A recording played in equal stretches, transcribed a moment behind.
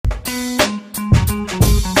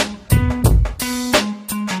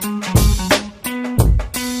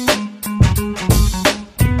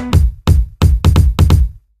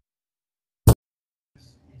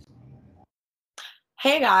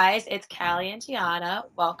guys, it's Cali and Gianna.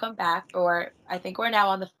 Welcome back for, I think we're now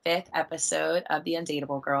on the fifth episode of The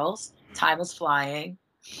Undateable Girls. Time is flying.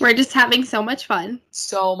 We're just having so much fun.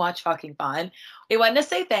 So much fucking fun. We wanted to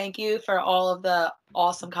say thank you for all of the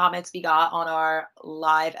awesome comments we got on our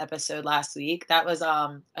live episode last week. That was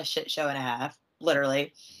a shit show and a half,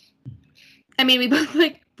 literally. I mean, we both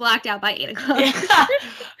blacked out by 8 o'clock. Yeah.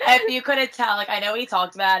 If you couldn't tell, I know we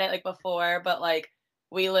talked about it before, but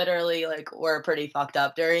we literally were pretty fucked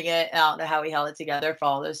up during it. I don't know how we held it together for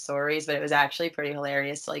all those stories, but it was actually pretty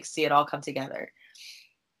hilarious to see it all come together.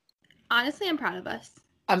 Honestly, I'm proud of us.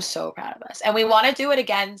 I'm so proud of us. And we want to do it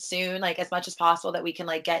again soon, as much as possible that we can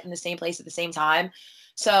get in the same place at the same time.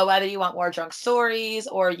 So whether you want more drunk stories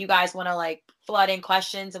or you guys want to flood in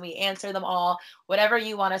questions and we answer them all, whatever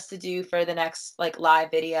you want us to do for the next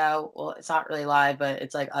live video. Well, it's not really live, but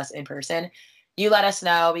it's us in person. You let us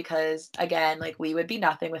know because again, we would be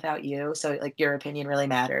nothing without you. So your opinion really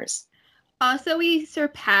matters. Also, we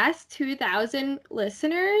surpassed 2,000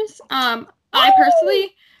 listeners. I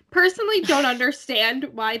personally don't understand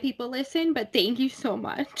why people listen, but thank you so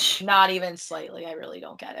much. Not even slightly. I really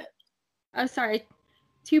don't get it. Oh, sorry.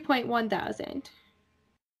 2.1 thousand.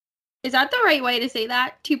 Is that the right way to say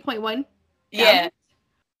that? 2.1? Yeah.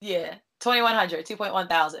 Yeah. 2,100, 2.1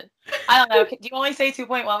 thousand. I don't know. Do you only say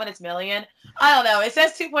 2.1 when it's million? I don't know. It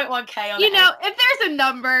says 2.1K on the end. If there's a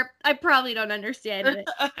number, I probably don't understand it.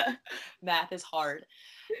 Math is hard.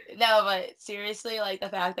 No, but seriously, the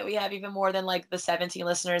fact that we have even more than the 17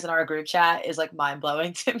 listeners in our group chat is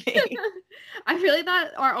mind-blowing to me. I really thought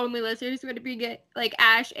our only listeners would be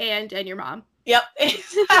Ash and your mom. Yep,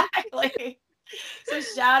 exactly. So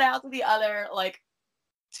shout out to the other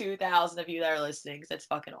 2,000 of you that are listening. That's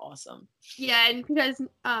fucking awesome. Yeah, and because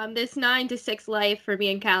this 9 to 6 life for me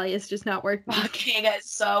and Callie is just not working. Fucking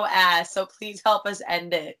so ass. So please help us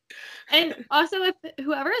end it. And also, if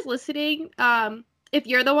whoever is listening, if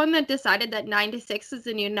you're the one that decided that 9 to 6 is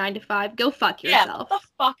the new 9 to 5, go fuck yourself. Yeah, what the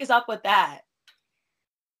fuck is up with that?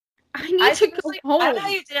 I need to go home. I don't know how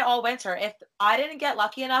you did it all winter. If I didn't get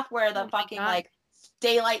lucky enough where the fucking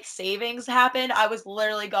daylight savings happened, I was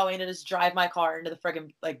literally going to just drive my car into the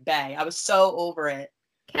friggin' bay. I was so over it.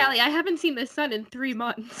 Callie, I haven't seen the sun in 3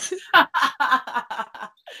 months.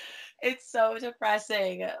 It's so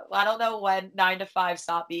depressing. I don't know when 9 to 5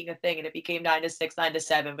 stopped being a thing and it became 9 to 6, 9 to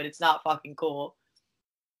 7, but it's not fucking cool.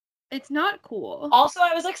 It's not cool. Also,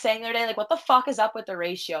 I was saying the other day, what the fuck is up with the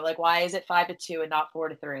ratio? Why is it 5 to 2 and not 4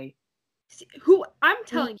 to 3? I'm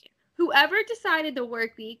telling you, whoever decided the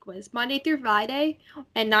work week was Monday through Friday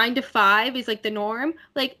and 9 to 5 is the norm.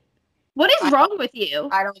 What is wrong with you?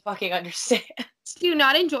 I don't fucking understand. Do you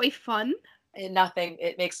not enjoy fun? Nothing.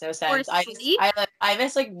 It makes no sense. Or sleep? I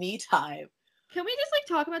miss me time. Can we just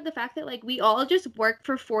talk about the fact that we all just work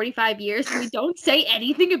for 45 years and we don't say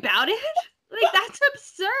anything about it? That's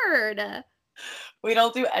absurd. We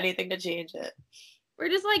don't do anything to change it. We're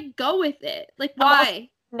just go with it. Why?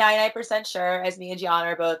 99% sure, as me and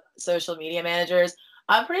Gianna are both social media managers,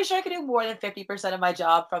 I'm pretty sure I could do more than 50% of my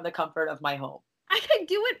job from the comfort of my home. I could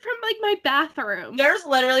do it from my bathroom. There's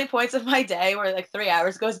literally points of my day where 3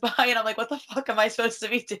 hours goes by and I'm what the fuck am I supposed to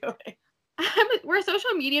be doing? We're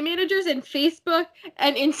social media managers and Facebook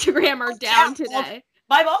and Instagram are down today.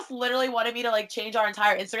 My boss literally wanted me to change our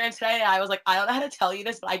entire Instagram today, and I was I don't know how to tell you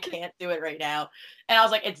this, but I can't do it right now. And I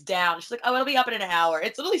was it's down. She's oh, it'll be up in an hour.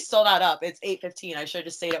 It's literally still not up. It's 8:15. I should have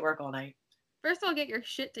just stayed at work all night. First of all, get your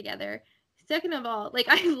shit together. Second of all,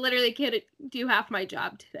 I literally can't do half my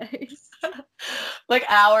job today.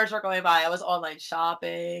 Hours were going by. I was online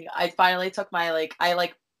shopping. I finally took my I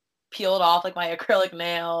peeled off my acrylic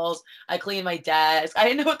nails. I cleaned my desk. I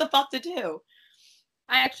didn't know what the fuck to do.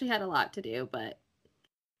 I actually had a lot to do, but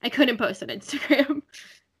I couldn't post on Instagram.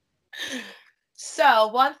 So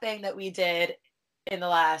one thing that we did in the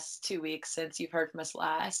last 2 weeks since you've heard from us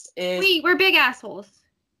last is... We're big assholes.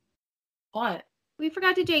 What? We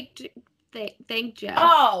forgot to thank Joe.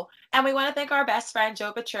 Oh, and we want to thank our best friend,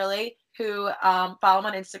 Joe Petrilli, who follow him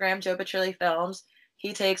on Instagram, Joe Petrilli Films.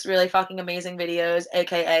 He takes really fucking amazing videos,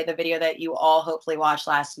 aka the video that you all hopefully watched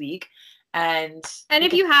last week. And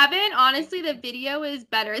if you haven't, honestly, the video is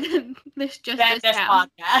better than this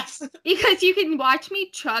podcast. Because you can watch me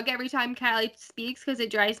chug every time Callie speaks because it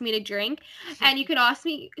drives me to drink. And you can also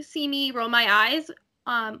see me roll my eyes,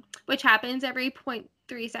 which happens every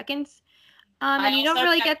 0.3 seconds. And you don't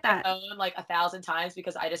really get that. Phone 1,000 times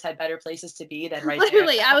because I just had better places to be than right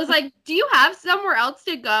Literally, there. I was do you have somewhere else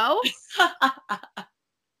to go?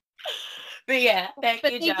 But yeah, thank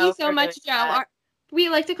you, Joe. Thank you so much, Joe. We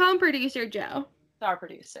like to call him Producer Joe. Our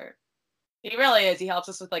producer. He really is. He helps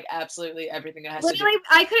us with like absolutely everything that has to do. Literally,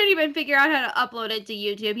 I couldn't even figure out how to upload it to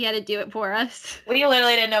YouTube. He had to do it for us. We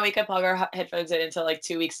literally didn't know we could plug our headphones in until like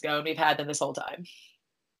 2 weeks ago, and we've had them this whole time.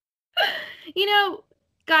 You know,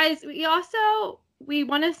 guys, we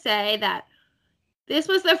want to say that this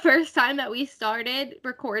was the first time that we started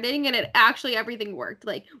recording and it actually everything worked.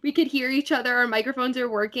 Like we could hear each other, our microphones are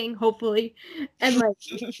working, hopefully. And like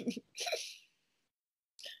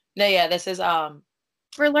No, yeah, this is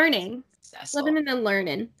we're learning. successful. Living and then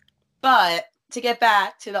learning. But to get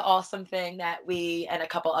back to the awesome thing that we and a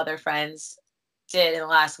couple other friends did in the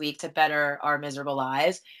last week to better our miserable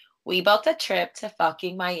lives, we booked a trip to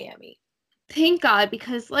fucking Miami. Thank God,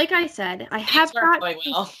 because like I said, I Things have aren't not going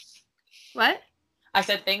well. What? I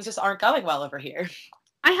said things just aren't going well over here.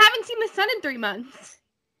 I haven't seen the sun in 3 months.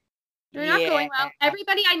 They're not going well.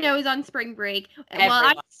 Everybody I know is on spring break while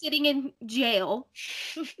I'm sitting in jail.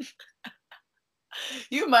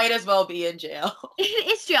 You might as well be in jail.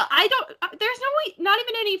 It's jail. There's not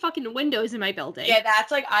even any fucking windows in my building. Yeah,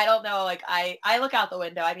 that's like, I don't know. Like, I look out the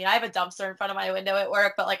window. I mean, I have a dumpster in front of my window at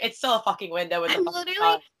work, but like, it's still a fucking window. With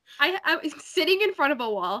I'm sitting in front of a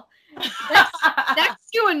wall next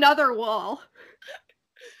to another wall.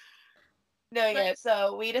 No, yeah.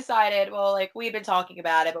 So we decided, well, like we've been talking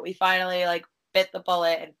about it, but we finally like bit the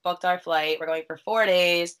bullet and booked our flight. We're going for 4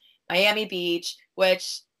 days, Miami Beach,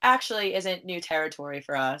 which actually isn't new territory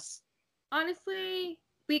for us. Honestly,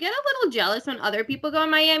 we get a little jealous when other people go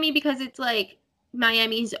to Miami because it's like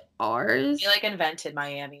Miami's ours. We like invented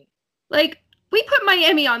Miami. Like we put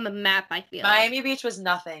Miami on the map, I feel. Miami Beach was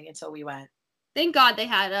nothing until we went. Thank God they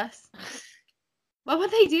had us. What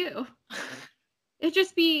would they do? It'd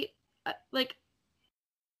just be like,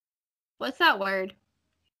 what's that word?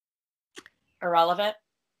 Irrelevant?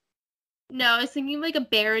 No, I was thinking like a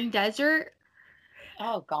barren desert.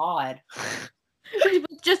 Oh, God.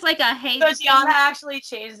 Just like a hay. So Gianna actually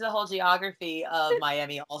changed the whole geography of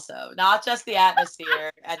Miami also. Not just the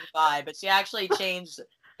atmosphere and vibe, but she actually changed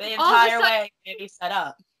the entire way Miami's set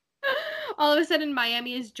up. All of a sudden,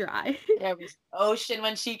 Miami is dry. There was ocean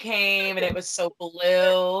when she came, and it was so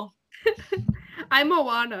blue. I'm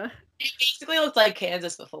Moana. It basically looked like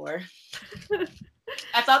Kansas before.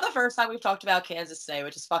 That's not the first time we've talked about Kansas today,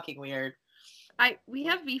 which is fucking weird. We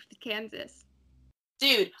have beef with Kansas.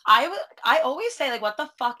 Dude, I always say, like, what the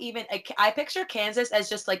fuck even? I picture Kansas as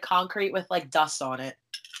just, like, concrete with, like, dust on it.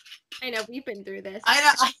 I know, we've been through this. I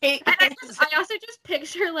know, I hate Kansas. I also just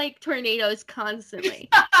picture, like, tornadoes constantly.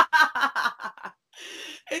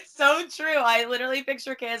 It's so true. I literally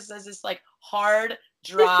picture Kansas as this, like, hard,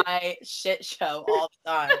 dry shit show all the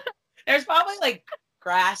time. There's probably, like,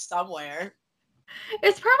 grass somewhere.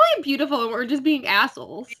 It's probably beautiful and we're just being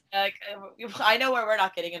assholes. Yeah, like, I know where we're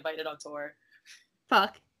not getting invited on tour.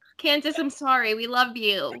 Fuck. Kansas, I'm sorry. We love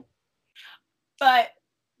you. But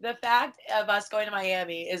the fact of us going to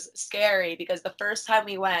Miami is scary because the first time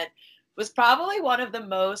we went was probably one of the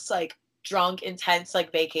most, like, drunk, intense,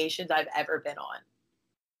 like, vacations I've ever been on.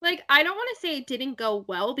 Like, I don't want to say it didn't go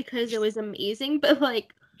well because it was amazing, but,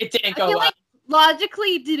 like... It didn't go well. Like,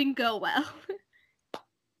 logically, it didn't go well.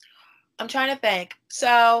 I'm trying to think.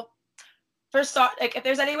 So, if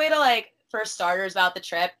there's any way to, like, for starters about the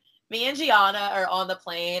trip, me and Gianna are on the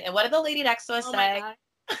plane, and what did the lady next to us say?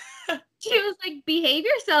 She was like, behave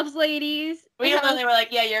yourselves, ladies. We literally were like,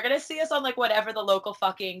 yeah, you're going to see us on, like, whatever the local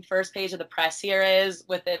fucking first page of the press here is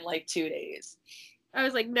within, like, 2 days. I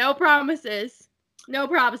was like, no promises. No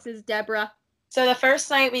promises, Deborah. So the first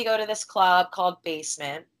night we go to this club called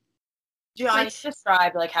Basement. Gianna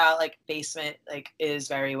described, like, how, like, Basement, like, is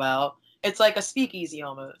very well. It's like a speakeasy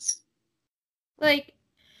almost. Like,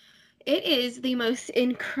 it is the most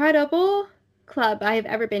incredible club I have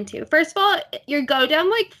ever been to. First of all, you go down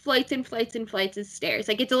like flights and flights and flights of stairs.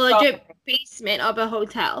 Like it's a legit basement of a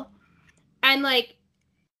hotel. And like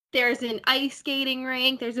there's an ice skating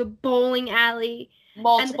rink, there's a bowling alley.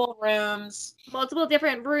 Multiple rooms. Multiple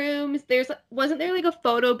different rooms. Wasn't there like a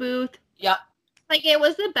photo booth? Yep. Like it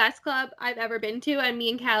was the best club I've ever been to, and me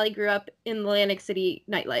and Callie grew up in Atlantic City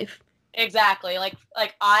nightlife. Exactly. Like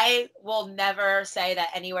I will never say that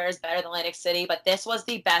anywhere is better than Atlantic City, but this was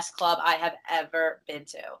the best club I have ever been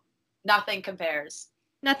to. Nothing compares.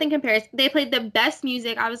 Nothing compares. They played the best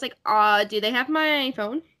music. I was like, do they have my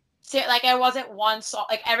phone? See, like it wasn't one song.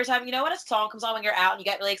 Like every time, you know when a song comes on when you're out and you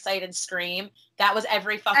get really excited and scream? That was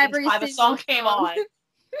every time a song came on.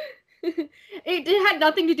 It had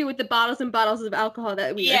nothing to do with the bottles and bottles of alcohol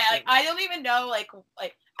that we Yeah, like, I don't even know, like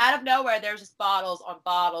out of nowhere, there was just bottles on.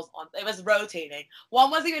 It was rotating. One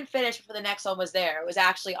wasn't even finished before the next one was there. It was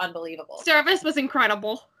actually unbelievable. Service was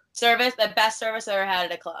incredible. The best service I ever had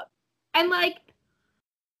at a club. And like,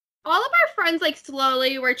 all of our friends like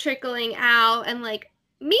slowly were trickling out, and like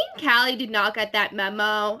me and Callie did not get that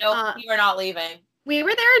memo. Nope, you were not leaving. We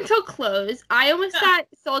were there until close. I almost got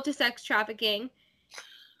sold to sex trafficking.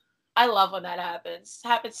 I love when that happens. It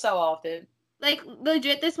happens so often. Like,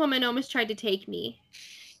 legit, this woman almost tried to take me.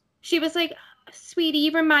 She was like, sweetie,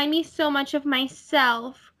 you remind me so much of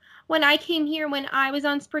myself. When I came here when I was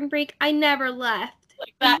on spring break, I never left.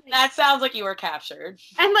 Like that sounds like you were captured.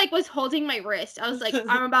 And like was holding my wrist. I was like,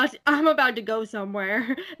 I'm about to go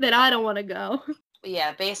somewhere that I don't want to go.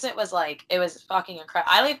 Yeah, basement was like, it was fucking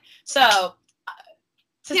incredible. I leave so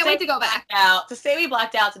Can't wait to go back. To say we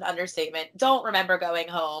blacked out is an understatement. Don't remember going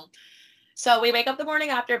home. So we wake up the morning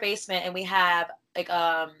after basement and we have like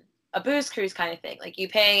a booze cruise kind of thing. Like you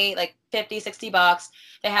pay like $50-$60.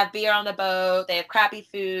 They have beer on the boat. They have crappy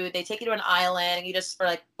food. They take you to an island and you just for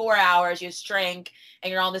like 4 hours you just drink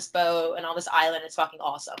and you're on this boat and on this island. It's fucking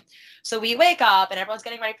awesome. So we wake up and everyone's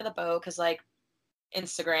getting ready for the boat because like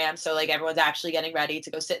Instagram. So like everyone's actually getting ready to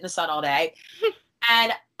go sit in the sun all day.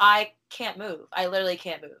 And I can't move. I literally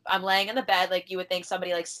can't move. I'm laying in the bed like you would think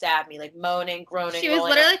somebody like stabbed me, like moaning, groaning. She was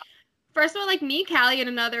literally, first of all, like me, Callie, and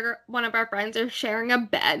another one of our friends are sharing a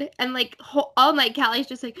bed, and like all night, Callie's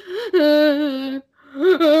just like, like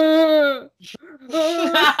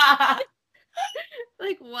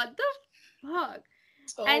what the fuck?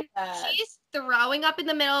 So and bad. She's throwing up in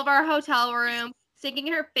the middle of our hotel room,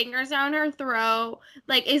 sticking her fingers down her throat,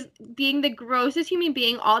 like is being the grossest human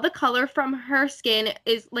being. All the color from her skin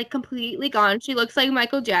is like completely gone. She looks like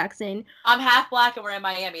Michael Jackson. I'm half black and we're in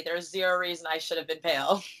Miami. There's zero reason I should have been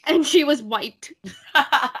pale. And she was white.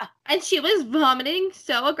 And she was vomiting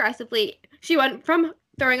so aggressively. She went from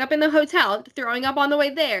throwing up in the hotel, throwing up on the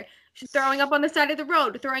way there, throwing up on the side of the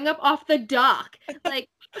road, throwing up off the dock. Like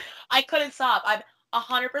I couldn't stop. I'm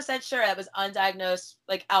 100% sure it was undiagnosed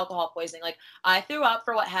like alcohol poisoning. Like I threw up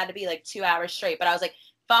for what had to be like 2 hours straight, but I was like,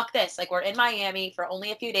 fuck this. Like we're in Miami for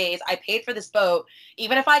only a few days. I paid for this boat.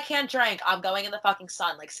 Even if I can't drink, I'm going in the fucking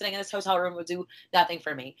sun. Like sitting in this hotel room would do nothing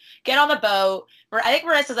for me. Get on the boat. I think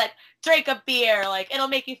Marissa's like, drink a beer. Like it'll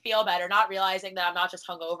make you feel better. Not realizing that I'm not just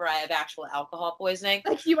hungover. I have actual alcohol poisoning.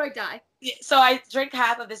 Like you might die. So I drink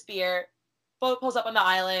half of this beer. Boat pulls up on the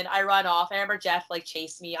island. I run off. I remember Jeff like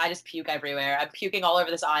chased me. I just puke everywhere. I'm puking all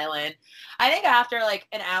over this island. I think after like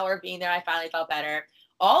an hour of being there, I finally felt better.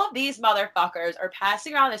 All of these motherfuckers are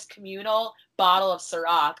passing around this communal bottle of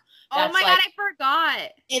Ciroc. Oh my god, I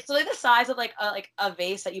forgot. It's like the size of like a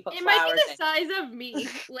vase that you put flowers in. It might be the size of me.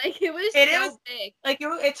 Like it was so big. Like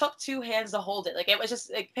it took 2 hands to hold it. Like it was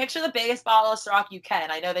just like picture the biggest bottle of Ciroc you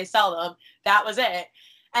can. I know they sell them. That was it.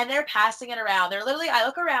 And they're passing it around. They're literally, I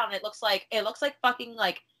look around and it looks like fucking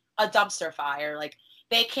like a dumpster fire. Like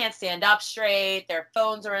they can't stand up straight. Their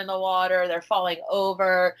phones are in the water. They're falling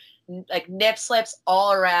over. Like nip slips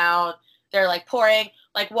all around. They're like pouring,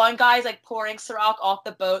 like one guy's like pouring Ciroc off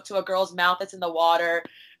the boat to a girl's mouth that's in the water.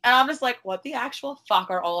 And I'm just like, what the actual fuck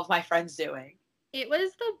are all of my friends doing? It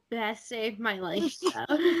was the best day of my life.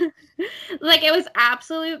 Like it was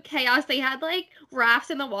absolute chaos. They had like rafts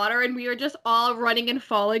in the water and we were just all running and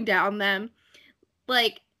falling down them.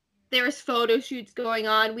 Like there was photo shoots going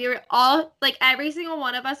on. We were all like every single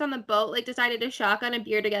one of us on the boat like decided to shotgun a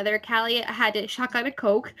beer together. Callie had to shotgun a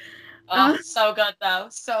Coke. Oh, so good though.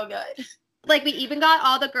 So good. Like we even got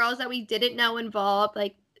all the girls that we didn't know involved.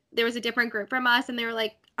 Like there was a different group from us and they were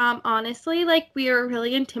like, honestly, like we were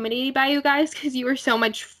really intimidated by you guys because you were so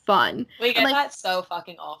much fun. We get like, that so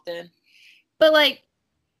fucking often. But like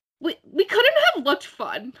we couldn't have looked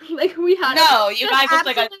fun. Like we had you guys looked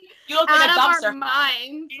like a dumpster. Our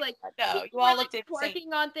minds. Like no, you all looked insane.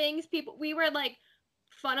 Working on things. We were like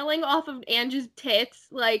funneling off of Angie's tits.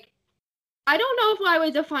 Like I don't know if I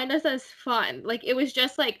would define us as fun. Like it was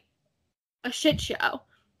just like a shit show.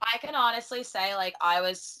 I can honestly say, like, I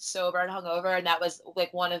was sober and hungover, and that was,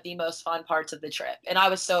 like, one of the most fun parts of the trip. And I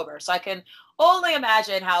was sober, so I can only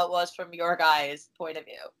imagine how it was from your guys' point of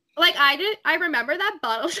view. Like, I remember that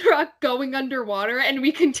bottle truck going underwater, and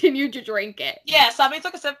we continued to drink it. Yeah, somebody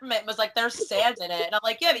took a sip from it and was like, there's sand in it. And I'm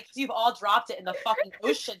like, yeah, because you've all dropped it in the fucking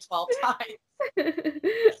ocean 12 times.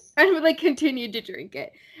 And we, like, continued to drink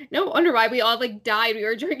it. No wonder why we all, like, died. We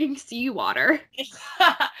were drinking seawater.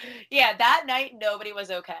 Yeah, that night, nobody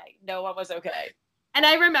was okay. No one was okay. And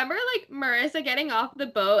I remember, like, Marissa getting off the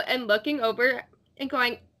boat and looking over and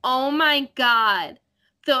going, oh, my God.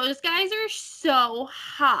 Those guys are so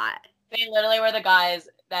hot. They literally were the guys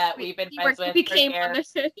that we've been friends with for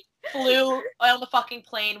years. Flew on the fucking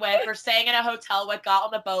plane with, or staying in a hotel with, got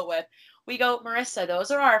on the boat with. We go, Marissa,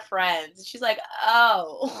 those are our friends. And she's like,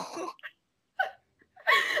 oh.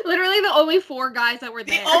 Literally the only 4 guys that were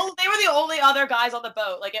there. They were the only other guys on the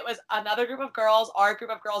boat. Like, it was another group of girls, our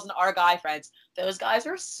group of girls, and our guy friends. Those guys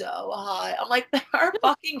are so hot. I'm like, they're our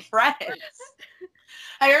fucking friends.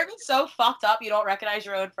 Have you ever been so fucked up you don't recognize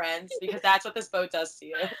your own friends? Because that's what this boat does to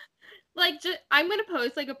you. Like, I'm going to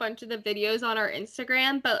post, like, a bunch of the videos on our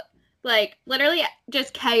Instagram, but, like, literally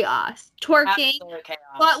just chaos. Twerking,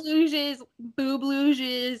 butt luges, boob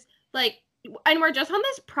luges, like, and we're just on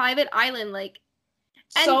this private island, like.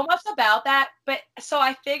 So much about that, but so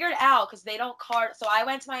I figured out, because they don't card. So I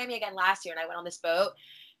went to Miami again last year, and I went on this boat.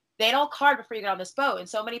 They don't card before you get on this boat, and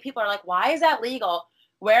so many people are like, why is that legal?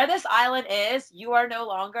 Where this island is, you are no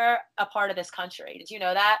longer a part of this country. Did you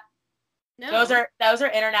know that? No. Those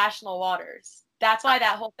are international waters. That's why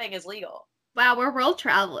that whole thing is legal. Wow, we're world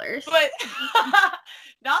travelers. But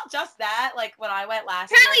not just that. Like, when I went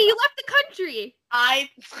last year. You left the country.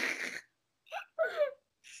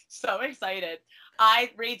 So excited.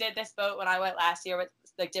 I redid this boat when I went last year with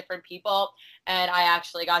like different people, and I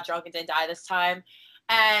actually got drunk and didn't die this time.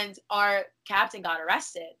 And our captain got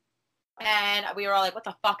arrested. And we were all like, what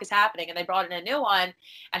the fuck is happening? And they brought in a new one.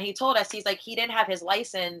 And he told us, he's like, he didn't have his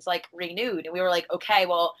license like renewed. And we were like, okay,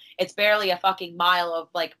 well, it's barely a fucking mile of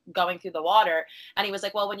like going through the water. And he was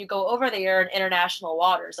like, well, when you go over there, you're in international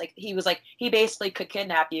waters. Like, he was like, he basically could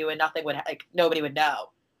kidnap you and nothing would, like, nobody would know.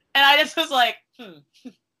 And I just was like,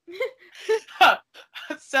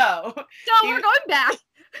 So we're going back.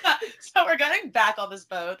 So we're going back on this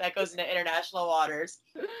boat that goes into international waters.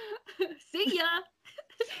 See ya.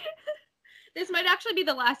 This might actually be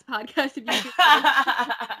the last podcast of you.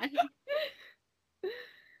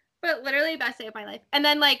 But literally best day of my life. And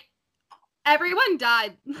then, like, everyone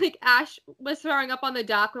died. Like, Ash was throwing up on the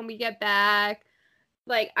dock when we get back.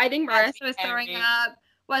 Like, I think Marissa was throwing up.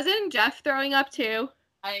 Wasn't Jeff throwing up too?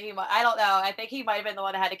 I don't know. I think he might have been the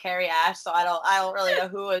one that had to carry Ash, so I don't really know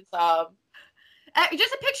who was.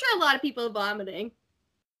 Just a picture of a lot of people vomiting.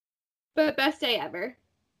 But best day ever.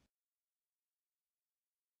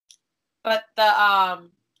 But what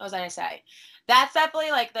was I gonna say? That's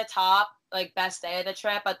definitely like the top, like, best day of the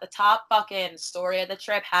trip. But the top fucking story of the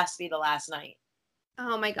trip has to be the last night.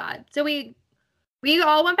 Oh my god! So we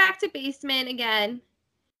all went back to basement again,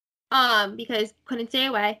 because couldn't stay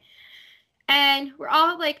away. And we're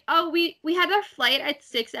all like, oh, we had our flight at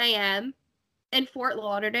 6 a.m. in Fort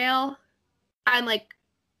Lauderdale. And, like,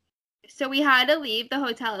 so we had to leave the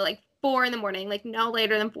hotel at, like, 4 in the morning. Like, no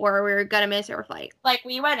later than 4. We were going to miss our flight. Like,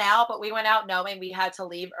 we went out, but we went out knowing we had to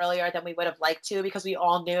leave earlier than we would have liked to because we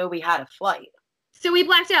all knew we had a flight. So we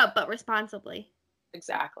blacked out, but responsibly.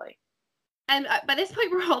 Exactly. And by this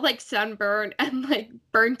point, we're all, like, sunburned and, like,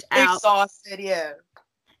 burnt out. Exhausted, yeah.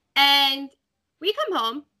 And we come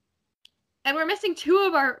home. And we're missing 2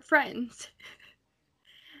 of our friends.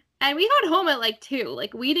 And we got home at, like, 2.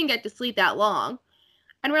 Like, we didn't get to sleep that long.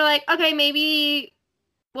 And we're like, okay, maybe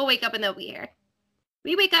we'll wake up and they'll be here.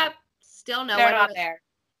 We wake up, still no one. They're not there.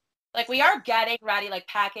 Like, we are getting ready, like,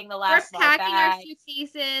 packing the last bags. We're packing our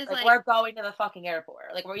suitcases. Like, we're going to the fucking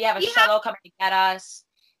airport. Like, we have a shuttle coming to get us.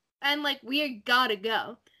 And, like, we gotta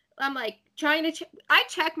go. I'm, like, trying to I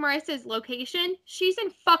check Marissa's location. She's in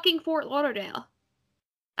fucking Fort Lauderdale.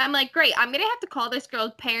 I'm like, great, I'm going to have to call this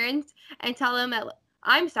girl's parents and tell them that,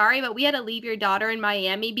 I'm sorry, but we had to leave your daughter in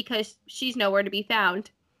Miami because she's nowhere to be found.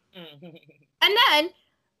 And then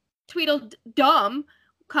Tweedledum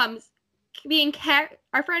comes being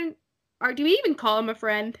our friend, or do we even call him a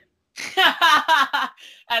friend?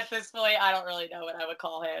 At this point, I don't really know what I would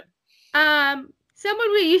call him.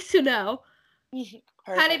 Someone we used to know.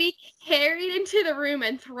 Perfect. Had to be carried into the room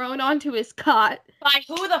and thrown onto his cot. Like,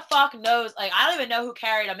 who the fuck knows? Like, I don't even know who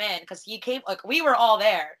carried him in because he came, like, we were all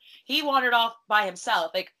there. He wandered off by himself.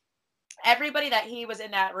 Like, everybody that he was in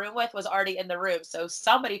that room with was already in the room. So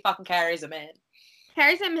somebody fucking carries him in.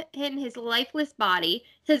 Carries him in his lifeless body.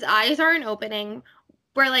 His eyes aren't opening.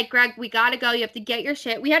 We're like, Greg, we gotta go. You have to get your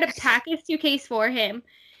shit. We had to pack a suitcase for him.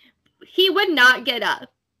 He would not get up.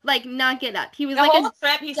 Like, not get up. He was the like whole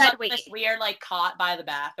trip, he slept in this weird, like, cot by the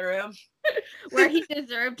bathroom. Where he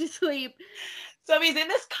deserved to sleep. So he's in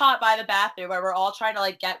this cot by the bathroom where we're all trying to,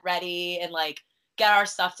 like, get ready and, like, get our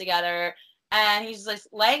stuff together. And he's, like,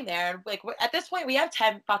 laying there. And, like, at this point, we have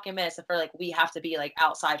 10 fucking minutes before, like, we have to be, like,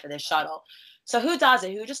 outside for this shuttle. So who does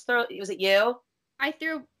it? Who just was it you? I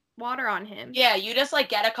threw water on him. Yeah, you just, like,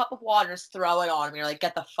 get a cup of water and just throw it on him. You're like,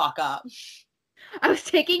 get the fuck up. I was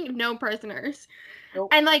taking no prisoners. Nope.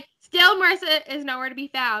 And, like, still Marissa is nowhere to be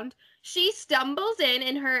found. She stumbles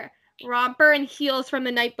in her romper and heels from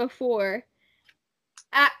the night before.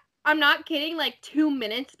 I'm not kidding, like, 2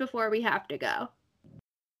 minutes before we have to go.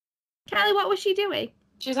 Callie, what was she doing?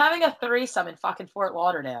 She's having a threesome in fucking Fort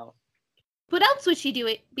Lauderdale. What else would she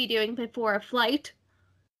be doing before a flight?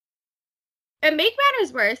 And make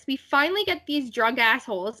matters worse, we finally get these drunk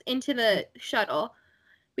assholes into the shuttle.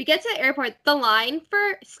 We get to the airport. The line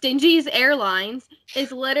for Stingy's Airlines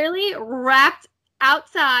is literally wrapped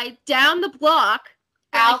outside, down the block.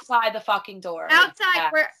 Outside the fucking door.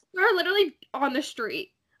 Outside. We're literally on the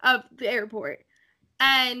street of the airport.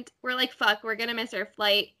 And we're like, fuck, we're gonna miss our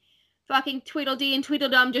flight. Fucking Tweedledee and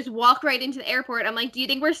Tweedledum just walk right into the airport. I'm like, do you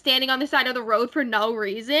think we're standing on the side of the road for no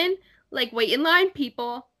reason? Like, wait in line,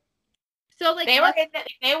 people. So, like, they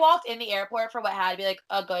walked in the airport for what had to be like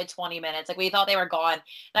a good 20 minutes. Like, we thought they were gone. And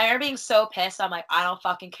I remember being so pissed. I'm like, I don't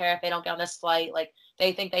fucking care if they don't get on this flight. Like,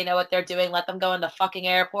 they think they know what they're doing. Let them go in the fucking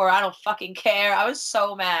airport. I don't fucking care. I was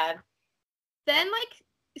so mad. Then, like,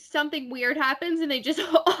 something weird happens and they just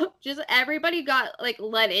everybody got, like,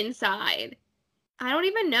 let inside. I don't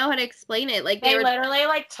even know how to explain it. Like, they literally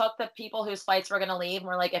like took the people whose flights were gonna leave and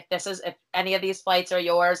were like, if any of these flights are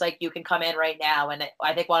yours, like you can come in right now. And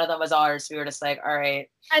I think one of them was ours. We were just like, all right.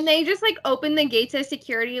 And they just like opened the gates of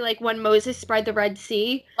security, like when Moses spread the Red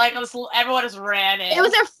Sea. Like everyone just ran in. It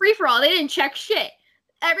was a free for all. They didn't check shit.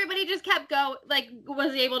 Everybody just kept going, like,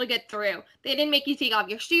 was able to get through. They didn't make you take off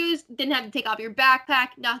your shoes, didn't have to take off your backpack,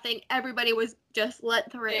 nothing. Everybody was just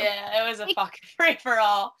let through. Yeah, it was a fucking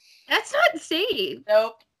free-for-all. That's not safe.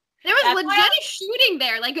 Nope. There was legit shooting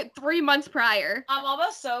there, like, 3 months prior. I'm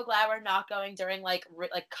almost so glad we're not going during, like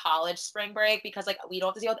college spring break, because, like, we don't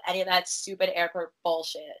have to deal with any of that stupid airport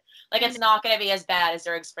bullshit. Like, it's not going to be as bad as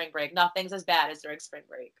during spring break. Nothing's as bad as during spring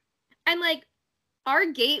break. And, like, our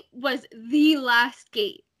gate was the last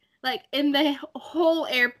gate, like, in the whole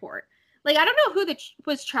airport. Like, I don't know who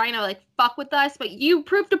was trying to, like, fuck with us, but you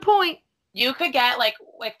proved a point. You could get, like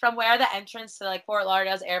from where the entrance to, like, Fort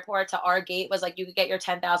Lauderdale's airport to our gate was, like, you could get your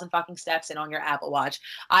 10,000 fucking steps in on your Apple Watch.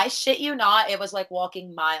 I shit you not, it was, like,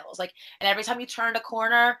 walking miles. Like, and every time you turned a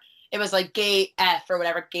corner, it was, like, gate F or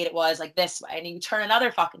whatever gate it was, like, this way. And you turn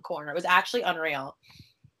another fucking corner. It was actually unreal.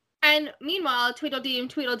 And meanwhile, Tweedledee and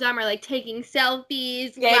Tweedledum are, like, taking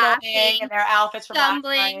selfies, laughing, and their outfits from last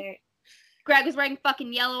night. Greg was wearing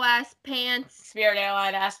fucking yellow-ass pants. Spirit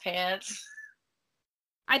Airline-ass pants.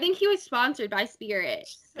 I think he was sponsored by Spirit.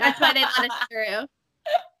 That's why they let us through.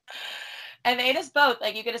 And they just both,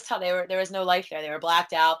 like, you could just tell there was no life there. They were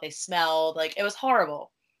blacked out. They smelled. Like, it was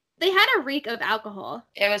horrible. They had a reek of alcohol.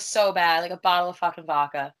 It was so bad. Like a bottle of fucking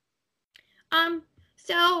vodka.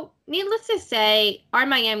 So, needless to say, our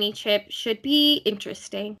Miami trip should be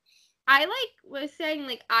interesting. I, like, was saying,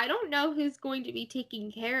 like, I don't know who's going to be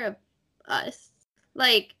taking care of us.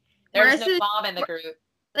 Like, there's no mom in the group.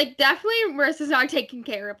 Like, definitely Marissa's not taking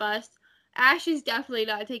care of us. Ash is definitely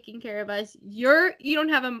not taking care of us. You don't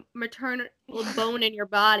have a maternal bone in your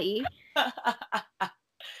body.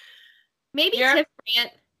 Maybe Tiff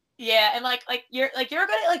Grant. Yeah, and like you're good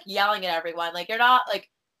at, like, yelling at everyone. Like, you're not, like,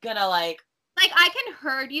 gonna, like, I can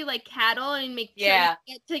herd you like cattle and make sure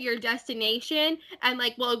you get to your destination, and,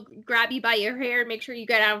 like, we'll grab you by your hair and make sure you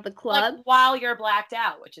get out of the club. Like, while you're blacked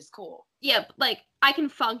out, which is cool. Yeah, like, I can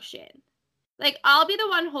function. Like, I'll be the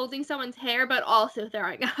one holding someone's hair, but also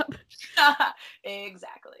throwing up.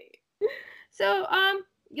 Exactly. So,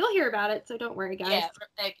 you'll hear about it, so don't worry, guys.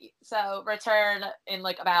 Yeah, so return in,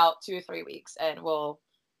 like, about 2 or 3 weeks, and we'll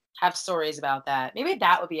have stories about that. Maybe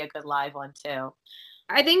that would be a good live one, too.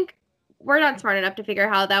 I think we're not smart enough to figure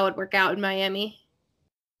how that would work out in Miami.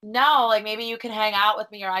 No, like, maybe you can hang out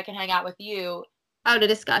with me or I can hang out with you. Oh, to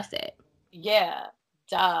discuss it. Yeah.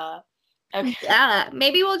 Duh. Okay. Yeah.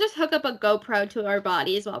 Maybe we'll just hook up a GoPro to our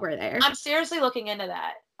bodies while we're there. I'm seriously looking into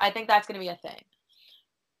that. I think that's going to be a thing.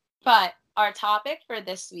 But our topic for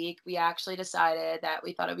this week, we actually decided that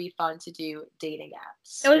we thought it would be fun to do dating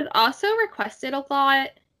apps. It was also requested a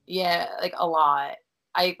lot. Yeah, like, a lot.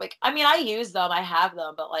 I use them. I have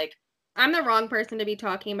them, but, like, I'm the wrong person to be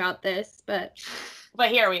talking about this, but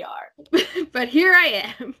here we are. But here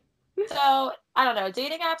I am. So, I don't know.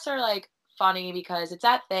 Dating apps are, like, funny because it's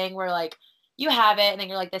that thing where, like, you have it and then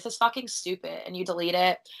you're like, this is fucking stupid, and you delete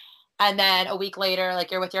it. And then a week later,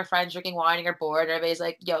 like, you're with your friends drinking wine and you're bored, and everybody's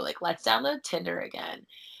like, yo, like, let's download Tinder again.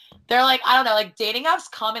 They're like, I don't know, like, dating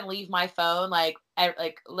apps come and leave my phone, like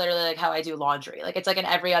literally like how I do laundry. Like, it's like an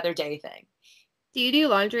every other day thing. Do you do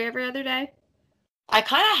laundry every other day? I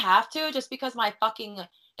kind of have to, just because in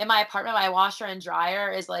my apartment, my washer and dryer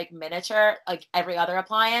is, like, miniature, like every other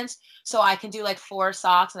appliance. So I can do, like, 4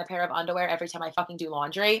 socks and a pair of underwear every time I fucking do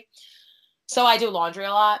laundry. So I do laundry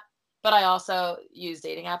a lot, but I also use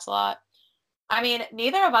dating apps a lot. I mean,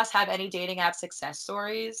 neither of us have any dating app success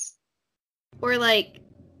stories. Or, like,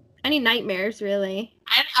 Any nightmares, really?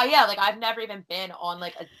 And yeah, like I've never even been on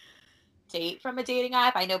like a date from a dating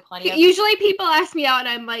app. I know plenty of Usually people ask me out and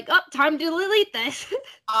I'm like, oh, time to delete this.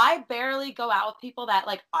 I barely go out with people that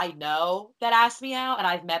like I know that ask me out and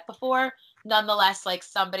I've met before. Nonetheless, like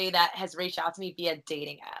somebody that has reached out to me via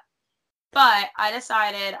dating app. But I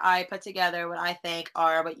decided I put together what I think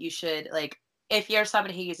are what you should like if you're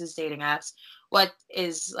somebody who uses dating apps, what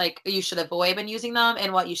is like you should avoid when using them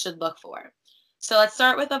and what you should look for. So let's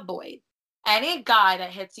start with avoid. Any guy that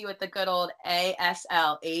hits you with the good old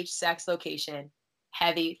ASL, age, sex, location,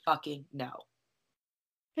 heavy fucking no.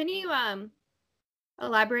 Can you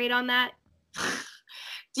elaborate on that?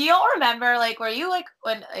 Do you all remember, like, were you like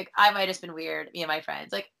when like I might have just been weird, me and my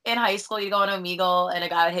friends, like in high school, you go on Omegle and a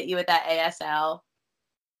guy would hit you with that ASL.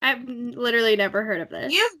 I've literally never heard of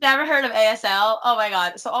this. You've never heard of ASL? Oh my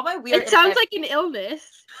god! So all my weird. It sounds like an illness.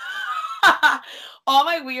 All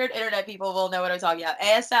my weird internet people will know what I'm talking about.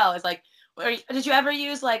 ASL is like, did you ever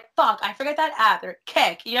use like fuck? I forget that app or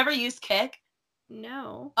Kick. You ever used Kick?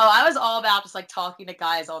 No. Oh, I was all about just like talking to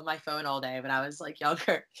guys on my phone all day when I was like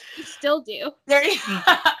younger. You still do. There,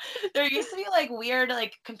 there used to be like weird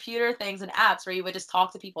like computer things and apps where you would just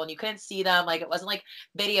talk to people and you couldn't see them. Like it wasn't like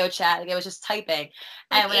video chat. Like it was just typing.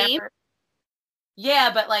 Like And whenever,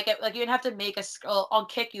 yeah, but like like you'd have to make a scroll on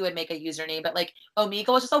Kick. You would make a username, but like Omegle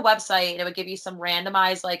was just a website and it would give you some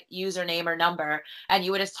randomized like username or number, and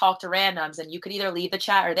you would just talk to randoms, and you could either leave the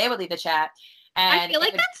chat or they would leave the chat. And I feel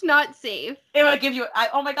like that's not safe. it would give you,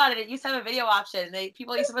 oh my god, and it used to have a video option.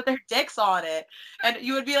 People used to put their dicks on it, and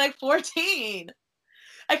you would be like 14.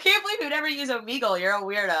 I can't believe you never use Omegle. You're a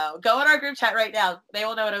weirdo. Go in our group chat right now. They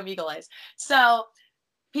will know what Omegle is. So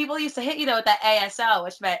people used to hit you though with that ASL,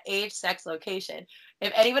 which meant age, sex, location.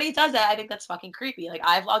 If anybody does that, I think that's fucking creepy. Like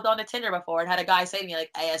I've logged on to Tinder before and had a guy say to me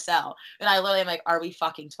like ASL, and I literally am like, are we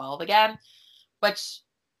fucking 12 again? Which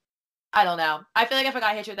I don't know. I feel like if a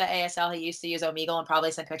guy hit you with that ASL, he used to use Omegle and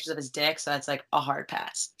probably sent pictures of his dick, so that's like a hard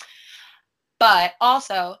pass. But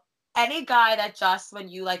also, any guy that just when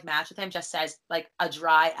you like match with him just says like a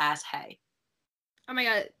dry ass hey. Oh my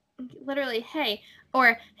god. Literally, hey.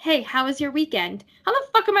 Or, hey, how was your weekend? How the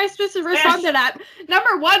fuck am I supposed to respond to that?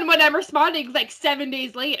 Number one, when I'm responding like 7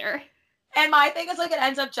 days later. And my thing is like it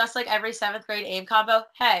ends up just like every 7th grade aim combo.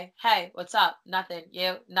 Hey, what's up? Nothing.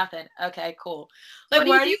 You? Nothing. Okay, cool. Like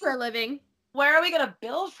what do you do for a living? Where are we gonna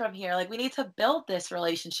build from here? Like we need to build this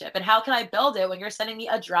relationship. And how can I build it when you're sending me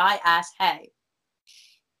a dry ass hey?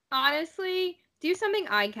 Honestly, do something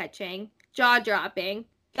eye-catching, jaw-dropping.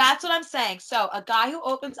 That's what I'm saying. So a guy who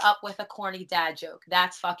opens up with a corny dad joke,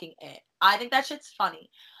 that's fucking it. I think that shit's funny.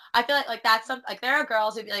 I feel like that's some like there are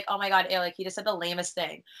girls who'd be like, oh my god, ew, like he just said the lamest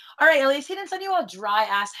thing. All right, at least he didn't send you a dry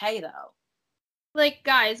ass hey though. Like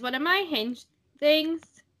guys, one of my Hinge things,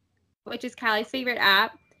 which is Callie's favorite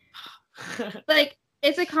app, like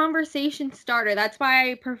it's a conversation starter. That's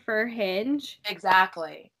why I prefer Hinge.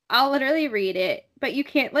 Exactly. I'll literally read it, but you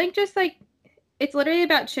can't like just like it's literally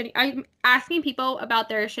about shitting. I'm asking people about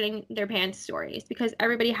their shitting their pants stories because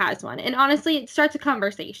everybody has one, and honestly, it starts a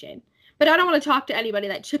conversation. But I don't want to talk to anybody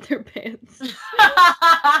that shit their pants.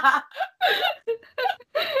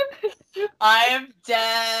 I am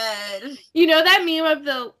dead. You know that meme of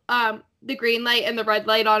the green light and the red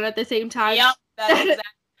light on at the same time? Yep,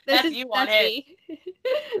 that's you on it.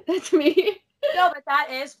 That's me. No, but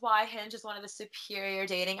that is why Hinge is one of the superior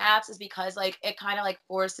dating apps, is because like it kind of like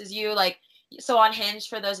forces you like so on Hinge,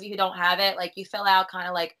 for those of you who don't have it, like you fill out kind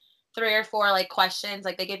of like 3 or 4 like questions,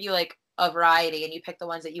 like they give you like a variety and you pick the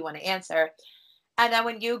ones that you want to answer. And then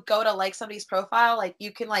when you go to like somebody's profile, like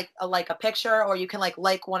you can like a picture, or you can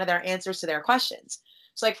like one of their answers to their questions.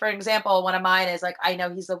 So like for example, one of mine is like, I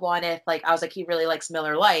know he's the one if like I was like he really likes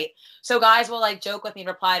Miller Lite. So guys will like joke with me,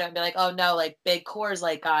 reply to it and be like, oh no, like big Coors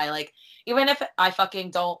Light guy. Like even if I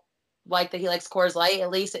fucking don't like that he likes Coors Light,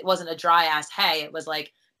 at least it wasn't a dry ass hey. It was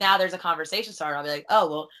like now there's a conversation starter. I'll be like, oh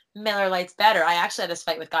well, Miller Lite's better. I actually had this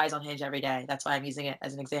fight with guys on Hinge every day. That's why I'm using it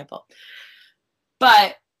as an example.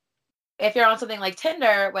 But if you're on something like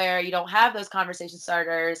Tinder where you don't have those conversation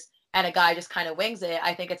starters and a guy just kind of wings it,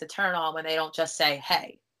 I think it's a turn on when they don't just say,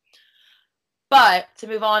 hey. But to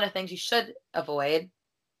move on to things you should avoid,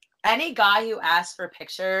 any guy who asks for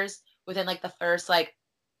pictures within like the first like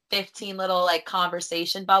 15 little like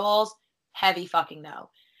conversation bubbles, heavy fucking no.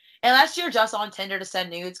 Unless you're just on Tinder to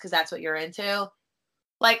send nudes because that's what you're into.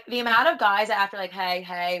 Like the amount of guys that after like,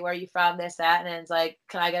 hey, where are you from? This, that, and then it's like,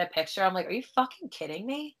 can I get a picture? I'm like, are you fucking kidding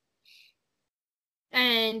me?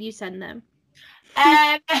 And you send them.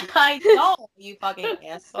 And I don't, you fucking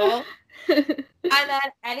asshole. And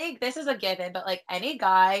then this is a given, but like any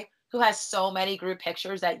guy who has so many group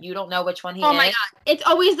pictures that you don't know which one he Oh my is. God. It's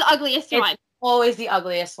always the ugliest one. Always the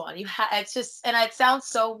ugliest one. It's just, and it sounds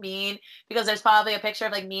so mean because there's probably a picture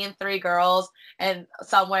of like me and 3 girls and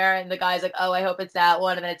somewhere, and the guy's like, oh, I hope it's that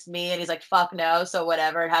one, and then it's me, and he's like, fuck no, so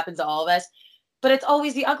whatever, it happens to all of us. But it's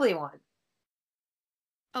always the ugly one.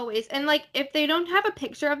 Always. And like if they don't have a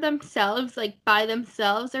picture of themselves, like by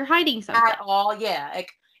themselves, they're hiding something. At all, yeah.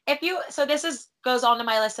 Like so this is goes on to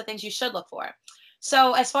my list of things you should look for.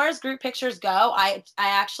 So as far as group pictures go, I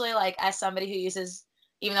actually, like, as somebody who uses,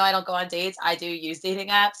 even though I don't go on dates, I do use dating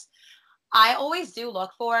apps. I always do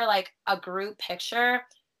look for like a group picture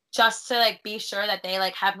just to like be sure that they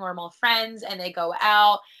like have normal friends and they go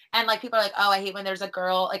out, and like people are like, oh, I hate when there's a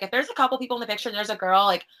girl. Like if there's a couple people in the picture and there's a girl,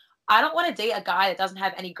 like I don't want to date a guy that doesn't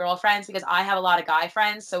have any girlfriends because I have a lot of guy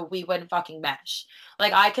friends, so we wouldn't fucking mesh.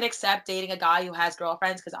 Like I could accept dating a guy who has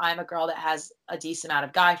girlfriends because I'm a girl that has a decent amount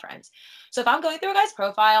of guy friends. So if I'm going through a guy's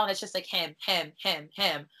profile and it's just like him, him,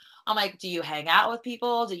 I'm like, do you hang out with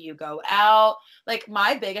people? Do you go out? Like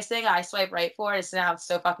my biggest thing I swipe right for is, now it's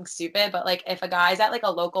so fucking stupid, but like if a guy's at like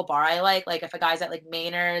a local bar I like if a guy's at like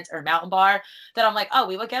Maynard's or Mountain Bar, then I'm like, oh,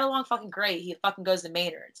 we would get along fucking great. He fucking goes to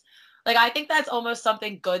Maynard's. Like I think that's almost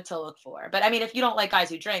something good to look for. But I mean, if you don't like guys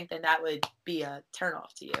who drink, then that would be a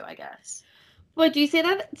turnoff to you, I guess. Would you say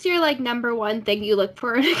that's your like number one thing you look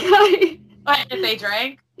for in a guy? But if they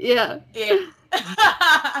drink? Yeah. Yeah.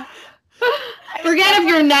 Forget if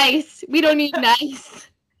you're nice. We don't need nice.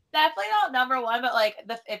 Definitely not number one, but like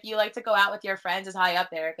if you like to go out with your friends is high up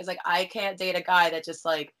there, because like I can't date a guy that just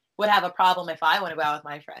like would have a problem if I want to go out with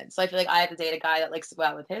my friends. So I feel like I have to date a guy that likes to go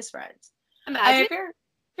out with his friends. I mean, if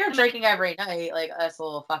you're drinking every night, like that's a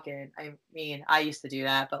little fucking. I mean, I used to do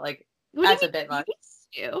that, but like that's a bit much.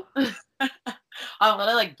 I'm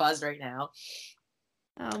literally like buzzed right now.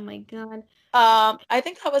 Oh my God. I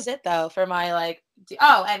think that was it though for my like.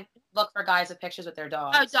 Oh, and look for guys with pictures with their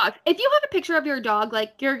dogs. Oh, dogs. If you have a picture of your dog,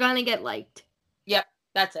 like you're gonna get liked. Yep,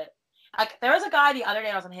 that's it. Like there was a guy the other day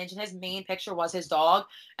I was on Hinge, and his main picture was his dog,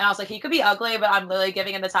 and I was like, he could be ugly, but I'm literally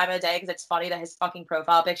giving him the time of the day because it's funny that his fucking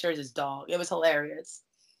profile picture is his dog. It was hilarious.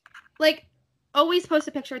 Like, always post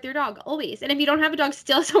a picture with your dog, always. And if you don't have a dog,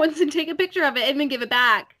 still someone can take a picture of it and then give it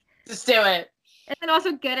back. Just do it. And then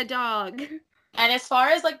also get a dog. And as far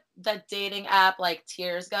as like the dating app like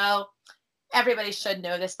tiers go, everybody should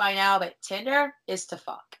know this by now, but Tinder is to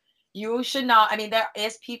fuck. You should not. I mean, there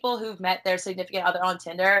is people who've met their significant other on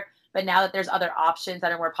Tinder, but now that there's other options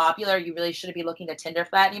that are more popular, you really shouldn't be looking to Tinder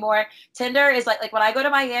for that anymore. Tinder is like when I go to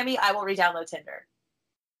Miami, I will re-download Tinder.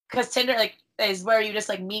 Because Tinder like is where you just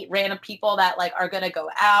like meet random people that like are gonna go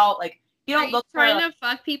out. Like you don't look trying for to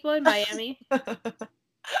fuck people in Miami.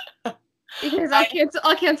 Because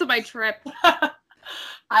I'll cancel my trip.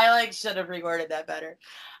 I like should have reworded that better.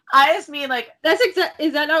 I just mean like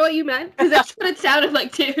is that not what you meant? Because that's what it sounded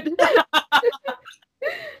like, dude.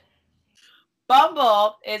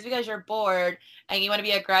 Bumble is because you're bored and you want to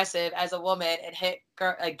be aggressive as a woman and hit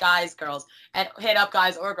girls, and hit up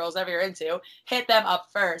guys or girls, whatever you're into. Hit them up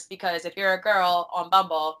first, because if you're a girl on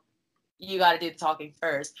Bumble, you got to do the talking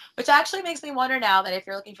first. Which actually makes me wonder now that if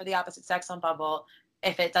you're looking for the opposite sex on Bumble,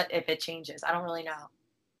 if it changes. I don't really know.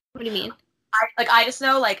 What do you mean? I just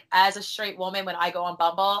know, like, as a straight woman, when I go on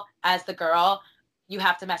Bumble as the girl, you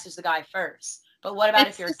have to message the guy first. But what about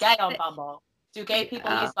if you're gay on Bumble? Do gay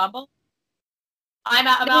people use Bumble? They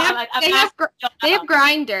have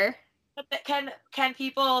Grindr. Can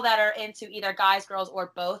people that are into either guys, girls,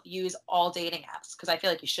 or both use all dating apps? Because I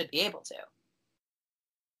feel like you should be able to.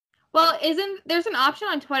 Well, there's an option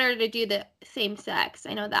on Twitter to do the same sex?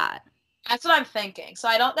 I know that. That's what I'm thinking. So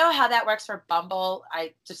I don't know how that works for Bumble.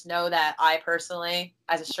 I just know that I personally,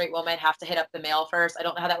 as a straight woman, have to hit up the male first. I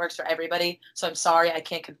don't know how that works for everybody. So I'm sorry, I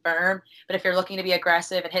can't confirm. But if you're looking to be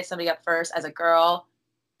aggressive and hit somebody up first as a girl,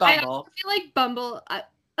 Bumble. I feel like Bumble,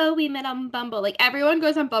 we met on Bumble. Like, everyone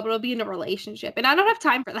goes on Bumble to be in a relationship, and I don't have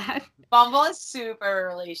time for that. Bumble is super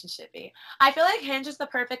relationship-y. I feel like Hinge is the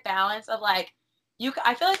perfect balance of, like,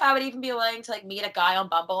 I feel like I would even be willing to, like, meet a guy on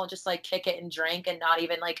Bumble and just, like, kick it and drink and not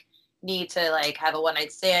even, like, need to, like, have a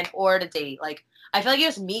one-night stand or to date. Like, I feel like you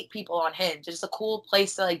just meet people on Hinge. It's just a cool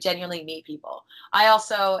place to, like, genuinely meet people. I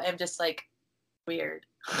also am just, like, weird.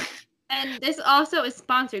 And this also is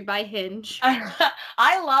sponsored by Hinge.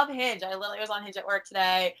 I love Hinge. I literally was on Hinge at work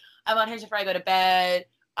today. I'm on Hinge before I go to bed.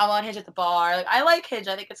 I'm on Hinge at the bar. Like, I like Hinge.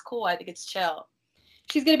 I think it's cool. I think it's chill.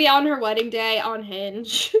 She's going to be on her wedding day on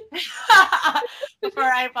Hinge. Before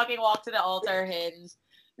I fucking walk to the altar, Hinge.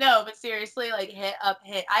 No, but seriously, like hit.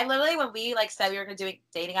 I literally, when we like said we were gonna do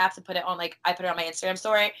dating apps and put it on, like I put it on my Instagram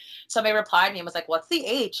story, somebody replied to me and was like, "What's the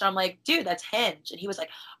H?" And I'm like, "Dude, that's Hinge." And he was like,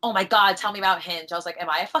 "Oh my God, tell me about Hinge." I was like, "Am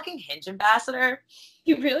I a fucking Hinge ambassador?"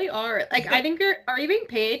 You really are. Like, I think are you being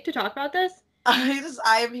paid to talk about this?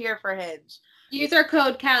 I am here for Hinge. Use our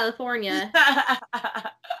code California. I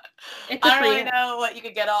It's a don't free really app. know what you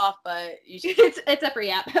could get off, but you should. It's a free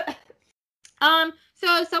app.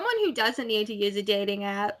 So someone who doesn't need to use a dating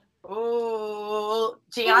app. Ooh,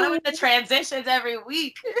 Gianna with the transitions every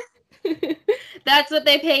week. That's what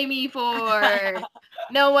they pay me for.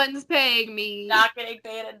 No one's paying me. Not getting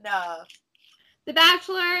paid enough. The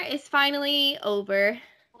Bachelor is finally over.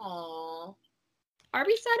 Aww. Are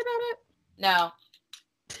we sad about it? No,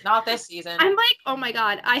 not this season. I'm like, oh my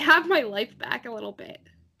God, I have my life back a little bit.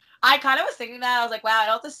 I kind of was thinking that. I was like, wow, I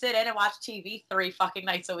don't have to sit in and watch TV 3 fucking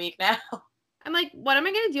nights a week now. I'm like, what am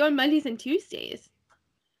I going to do on Mondays and Tuesdays?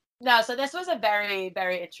 No, so this was a very,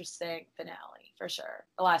 very interesting finale, for sure,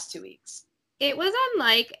 the last 2 weeks. It was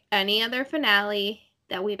unlike any other finale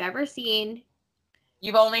that we've ever seen.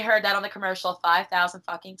 You've only heard that on the commercial 5,000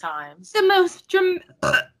 fucking times. The most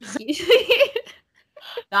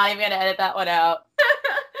Not even gonna edit that one out.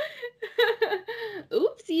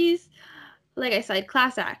 Oopsies. Like I said,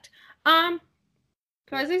 class act. What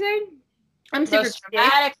was I saying? I'm super Most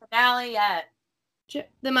dramatic finale yet.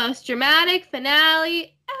 The most dramatic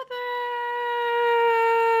finale ever.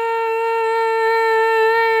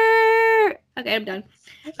 Okay, I'm done.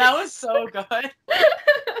 That was so good.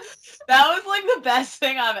 That was like the best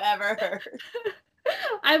thing I've ever heard.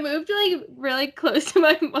 I moved like really close to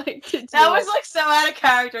my mic to do that was like so out of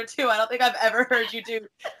character too. I don't think I've ever heard you do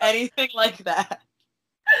anything like that.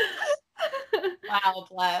 Wow,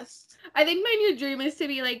 blessed. I think my new dream is to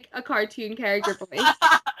be like a cartoon character voice.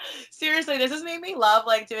 Seriously, this has made me love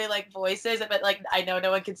like doing like voices, but like I know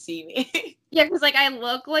no one can see me. Yeah, because like I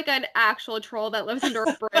look like an actual troll that lives under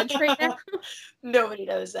a bridge right now. Nobody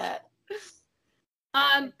knows that.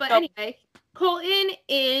 But anyway, Colton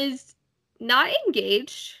is not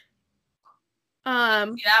engaged.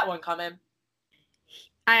 See that one coming.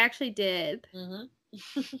 I actually did. Mm-hmm.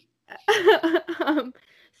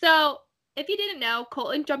 So if you didn't know,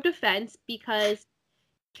 Colton jumped a fence because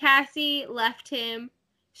Cassie left him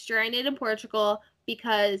stranded in Portugal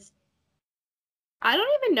because I don't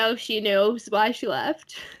even know if she knows why she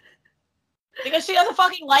left. Because she doesn't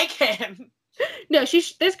fucking like him. No,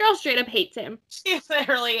 this girl straight up hates him. She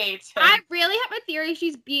literally hates him. I really have a theory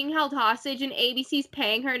she's being held hostage and ABC's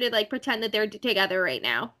paying her to like pretend that they're together right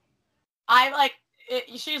now.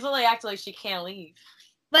 She's literally acting like she can't leave.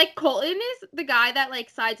 Like, Colton is the guy that, like,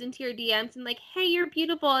 slides into your DMs and, like, hey, you're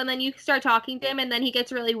beautiful, and then you start talking to him, and then he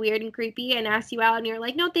gets really weird and creepy and asks you out, and you're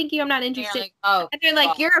like, no, thank you, I'm not interested. Like, oh, and they're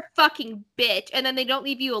like, you're a fucking bitch, and then they don't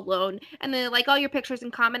leave you alone, and then they like all your pictures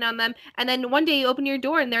and comment on them, and then one day you open your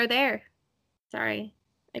door, and they're there. Sorry,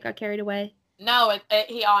 I got carried away. No,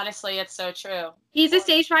 he honestly, it's so true. He's a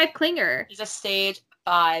stage 5 clinger. He's a stage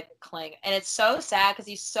 5 cling, and it's so sad because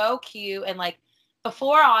he's so cute, and, like,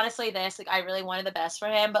 before, honestly, this, like, I really wanted the best for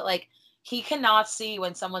him, but, like, he cannot see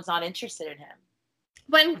when someone's not interested in him.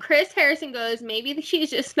 When Chris Harrison goes, maybe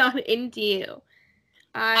she's just not into you.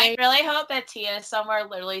 I really hope that Tia is somewhere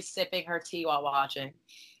literally sipping her tea while watching.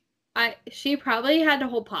 She probably had a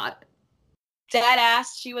whole pot. Dead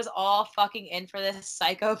ass, she was all fucking in for this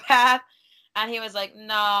psychopath, and he was like,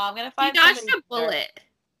 no, I'm going to find somebody. He dodged a bullet.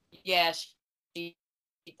 Yeah,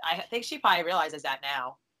 I think she probably realizes that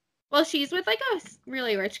now. Well, she's with, like, a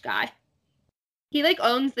really rich guy. He, like,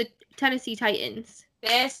 owns the Tennessee Titans.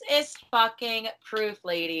 This is fucking proof,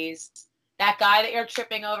 ladies. That guy that you're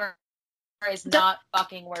tripping over is not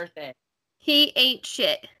fucking worth it. He ain't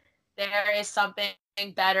shit. There is something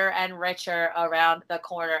better and richer around the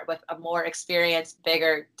corner with a more experienced,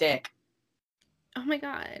 bigger dick. Oh, my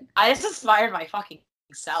God. I just inspired my fucking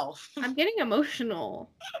self. I'm getting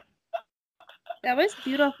emotional. That was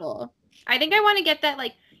beautiful. I think I want to get that,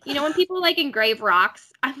 like, you know when people, like, engrave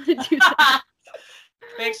rocks? I'm going to do that.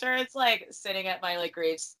 Make sure it's, like, sitting at my, like,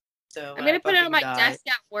 gravestone. I'm going to put it on my desk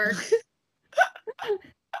at work.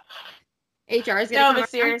 HR's going to come. No, but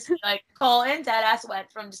seriously, like, Colton deadass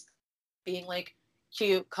went from just being, like,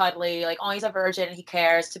 cute, cuddly, like, oh, he's a virgin and he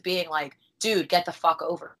cares, to being like, dude, get the fuck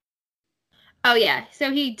over. Oh, yeah.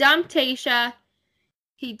 So he dumped Tasha.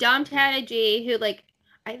 He dumped Hannah G, who, like,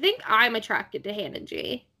 I think I'm attracted to Hannah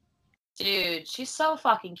G. Dude, she's so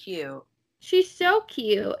fucking cute. She's so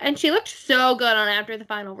cute. And she looked so good on After the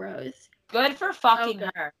Final Rose. Good for fucking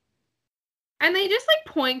her. And they just,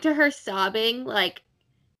 like, point to her sobbing, like,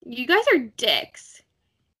 you guys are dicks.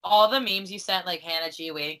 All the memes you sent, like, Hannah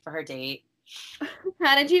G waiting for her date.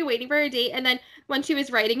 Hannah G waiting for her date, and then when she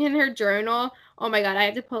was writing in her journal, oh my god, I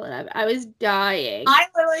have to pull it up. I was dying.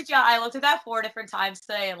 I looked at that 4 different times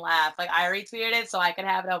today and laughed. Like, I retweeted it so I could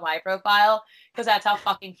have it on my profile because that's how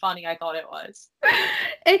fucking funny I thought it was.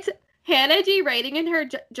 It's Hannah G writing in her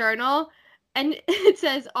journal, and it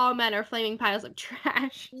says all men are flaming piles of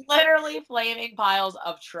trash. Literally flaming piles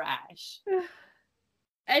of trash.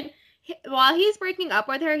 And while he's breaking up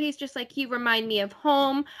with her, he's just like, you remind me of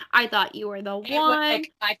home. I thought you were the one.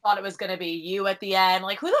 I thought it was going to be you at the end.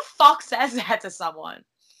 Like, who the fuck says that to someone?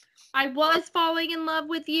 I was falling in love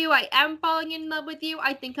with you. I am falling in love with you.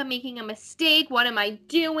 I think I'm making a mistake. What am I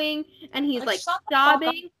doing? And he's like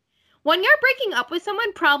sobbing. When you're breaking up with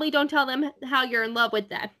someone, probably don't tell them how you're in love with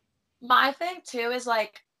them. My thing, too, is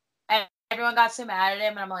like, everyone got so mad at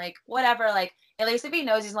him, and I'm like, whatever, like, at least if he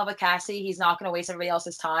knows he's in love with Cassie, he's not going to waste everybody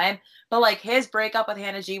else's time. But, like, his breakup with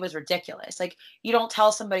Hannah G was ridiculous. Like, you don't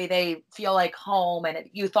tell somebody they feel like home and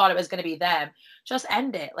you thought it was going to be them. Just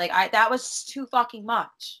end it. Like, that was too fucking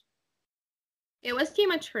much. It was too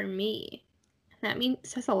much for me. That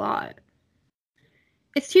says a lot.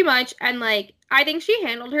 It's too much, and, like, I think she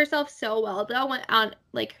handled herself so well, though, when on,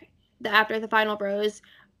 like, after the final rose.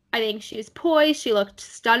 I think she was poised. She looked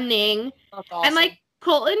stunning. That's awesome. And, like,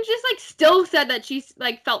 Colton just, like, still said that she's,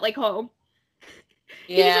 like, felt like home.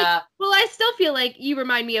 Yeah. Like, well, I still feel like you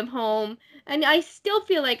remind me of home. And I still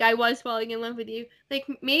feel like I was falling in love with you. Like,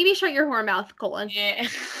 maybe shut your whore mouth, Colton. Yeah.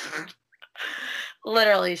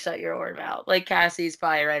 Literally shut your whore mouth. Like, Cassie's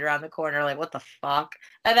probably right around the corner, like, what the fuck?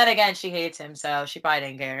 And then again, she hates him, so she probably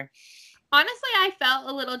didn't care. Honestly, I felt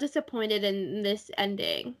a little disappointed in this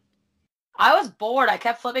ending. I was bored. I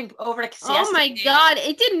kept flipping over to Siesta. Oh my god,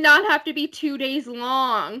 it did not have to be 2 days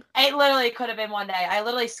long. It literally could have been one day. I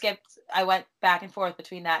literally skipped. I went back and forth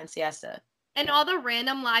between that and Siesta. And all the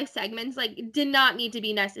random live segments, like, did not need to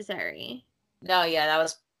be necessary. No, yeah, that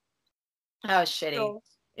was shitty. So,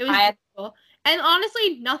 it was beautiful. And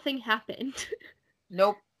honestly, nothing happened.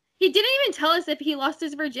 Nope. He didn't even tell us if he lost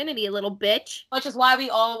his virginity, little bitch. Which is why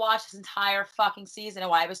we all watched this entire fucking season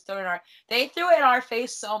and why it was they threw it in our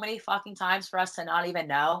face so many fucking times for us to not even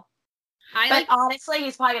know. But honestly,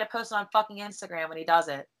 he's probably going to post it on fucking Instagram when he does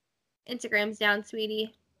it. Instagram's down,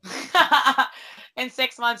 sweetie. In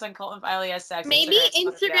 6 months when Colton finally has sex. Maybe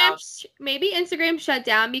Instagram shut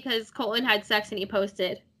down because Colton had sex and he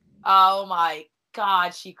posted. Oh my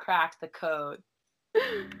god, she cracked the code.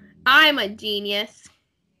 I'm a genius.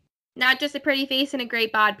 Not just a pretty face and a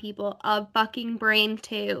great bod, people. A fucking brain,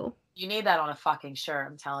 too. You need that on a fucking shirt,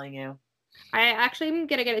 I'm telling you. I actually am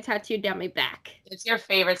going to get it tattooed down my back. It's your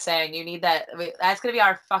favorite saying. You need that. That's going to be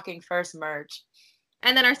our fucking first merch.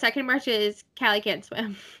 And then our second merch is Cali can't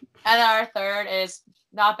swim. And our third is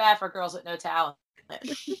not bad for girls with no talent.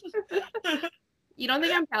 You don't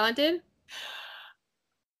think I'm talented?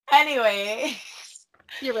 Anyway.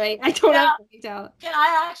 You're right. I don't have any talent. Can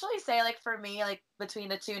I actually say, like, for me, like, between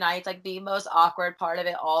the 2 nights, like, the most awkward part of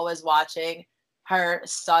it all was watching her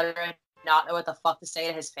stutter and not know what the fuck to say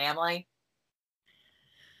to his family.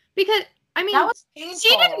 Because, I mean, that was painful. She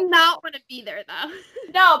did not want to be there, though.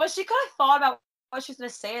 No, but she could have thought about what she was going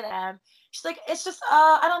to say to them. She's like, it's just,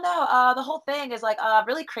 I don't know, the whole thing is, like,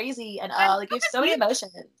 really crazy, and, like, you have so many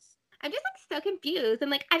emotions. I'm just, like, so confused,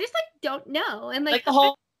 and, like, I just, like, don't know, and, like the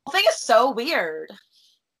whole thing is so weird.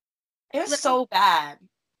 It was so bad.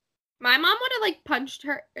 My mom would have, like, punched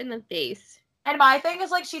her in the face. And my thing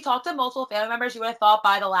is, like, she talked to multiple family members. You would have thought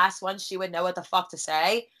by the last one she would know what the fuck to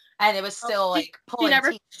say. And it was still, like, pulling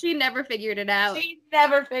teeth. She never figured it out. She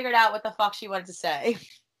never figured out what the fuck she wanted to say.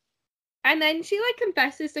 And then she, like,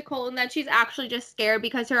 confesses to Colton that she's actually just scared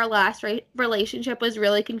because her last relationship was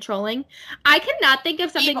really controlling. I cannot think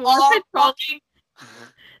of something more controlling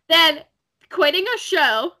than quitting a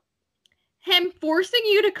show, him forcing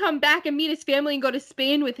you to come back and meet his family and go to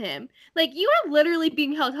Spain with him. Like, you are literally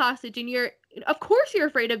being held hostage, and of course you're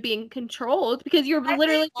afraid of being controlled because you're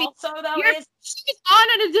literally she's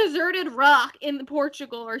on a deserted rock in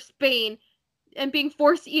Portugal or Spain and being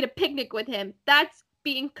forced to eat a picnic with him. That's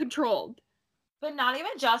being controlled. But not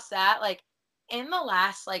even just that, like, in the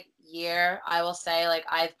last, like, year, I will say, like,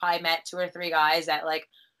 I've probably met 2 or 3 guys that, like,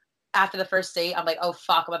 after the first date, I'm like, oh,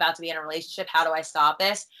 fuck, I'm about to be in a relationship. How do I stop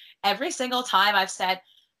this? Every single time I've said,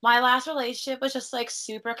 my last relationship was just, like,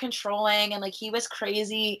 super controlling and, like, he was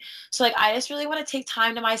crazy. So, like, I just really want to take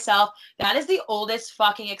time to myself. That is the oldest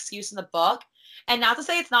fucking excuse in the book. And not to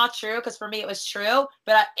say it's not true, because for me it was true,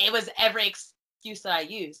 but it was every excuse that I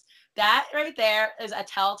used. That right there is a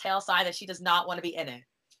telltale sign that she does not want to be in it.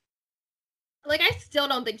 Like, I still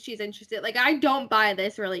don't think she's interested. Like, I don't buy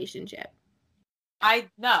this relationship.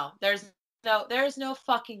 No, there's there's no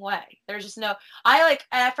fucking way. There's just no. I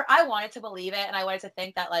wanted to believe it, and I wanted to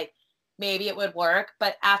think that like maybe it would work,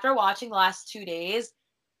 but after watching the last 2 days,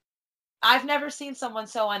 I've never seen someone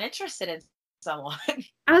so uninterested in someone.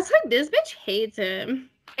 I was like, this bitch hates him.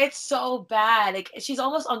 It's so bad. Like she's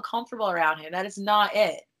almost uncomfortable around him. That is not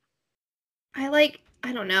it.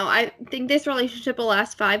 I don't know. I think this relationship will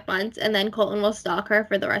last 5 months, and then Colton will stalk her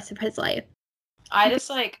for the rest of his life. I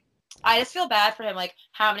just feel bad for him. Like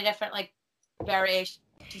how many different like variations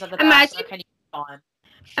of the Bachelor can you go on?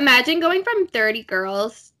 Imagine going from 30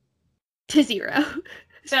 girls to 0.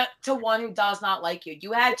 To one who does not like you.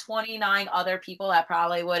 You had 29 other people that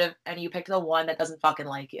probably would have, and you picked the one that doesn't fucking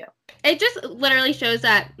like you. It just literally shows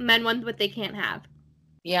that men want what they can't have.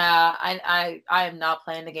 Yeah, I am not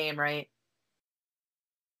playing the game right.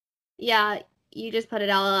 Yeah, you just put it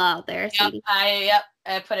all out there. Yep,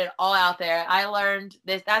 I put it all out there. I learned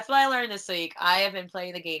this. That's what I learned this week. I have been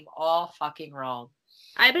playing the game all fucking wrong.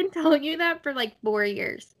 I've been telling you that for like 4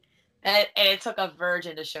 years. And it took a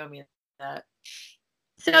virgin to show me that.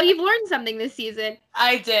 So you've learned something this season.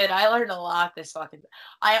 I did. I learned a lot this fucking.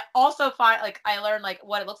 I also find like I learned like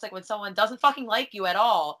what it looks like when someone doesn't fucking like you at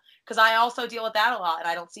all. Because I also deal with that a lot, and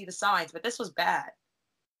I don't see the signs. But this was bad.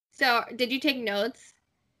 So did you take notes?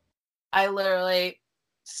 I literally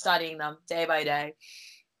studying them day by day.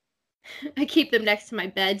 I keep them next to my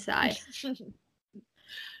bedside. And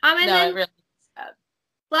no, then, it really is bad.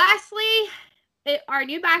 Lastly, our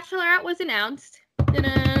new Bachelorette was announced.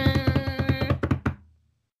 Ta-da!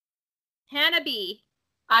 Hannah B.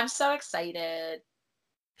 I'm so excited.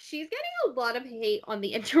 She's getting a lot of hate on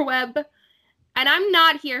the interweb, and I'm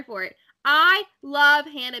not here for it. I love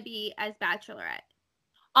Hannah B as Bachelorette.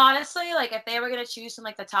 Honestly, like if they were gonna choose from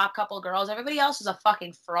like the top couple girls, everybody else is a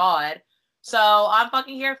fucking fraud. So I'm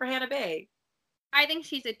fucking here for Hannah B. I think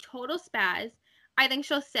she's a total spaz. I think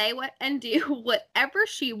she'll say what and do whatever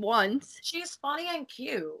she wants. She's funny and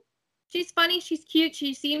cute. She's funny. She's cute.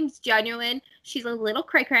 She seems genuine. She's a little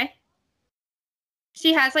cray-cray.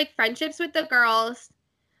 She has like friendships with the girls.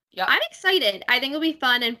 Yep. I'm excited. I think it'll be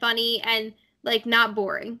fun and funny and like not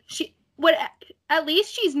boring. At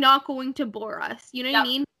least she's not going to bore us. You know what I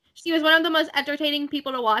mean? She was one of the most entertaining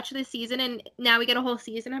people to watch this season, and now we get a whole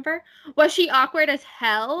season of her. Was she awkward as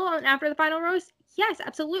hell after the final rose? Yes,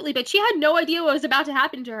 absolutely. But she had no idea what was about to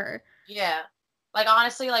happen to her. Yeah. Like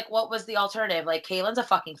honestly, like what was the alternative? Like Caitlin's a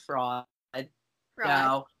fucking fraud.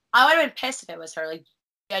 No. I would have been pissed if it was her. Like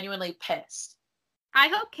genuinely pissed. I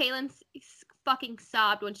hope Caitlin fucking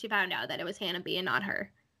sobbed when she found out that it was Hannah B and not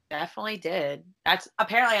her. Definitely did. That's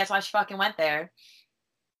why she fucking went there.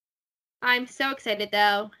 I'm so excited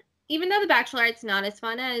though. Even though The Bachelorette's not as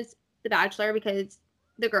fun as The Bachelor because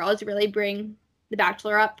the girls really bring The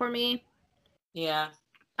Bachelor up for me. Yeah.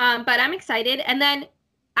 But I'm excited. And then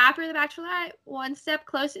after The Bachelorette, one step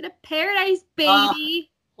closer to paradise, baby.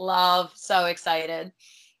 Love. So excited.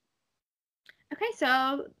 Okay,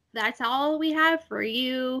 so that's all we have for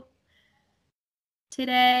you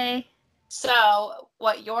today. So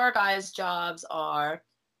what your guys' jobs are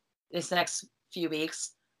this next few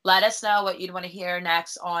weeks. Let us know what you'd want to hear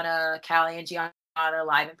next on a Cali and Gianna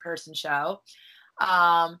live in-person show.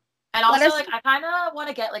 And also, like, I kind of want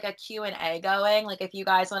to get, like, a Q&A going. Like, if you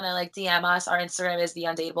guys want to, like, DM us, our Instagram is The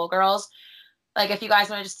Undateable Girls. Like, if you guys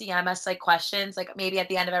want to just DM us, like, questions, like, maybe at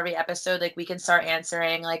the end of every episode, like, we can start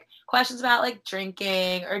answering, like, questions about, like,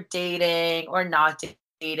 drinking or dating or not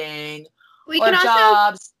dating or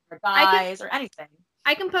jobs or guys or anything.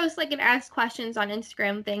 I can post, like, an ask questions on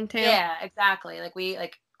Instagram thing, too. Yeah, exactly. Like, we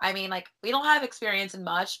don't have experience in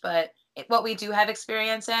much, but what we do have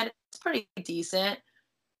experience in, it's pretty decent.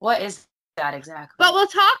 What is that exactly? But we'll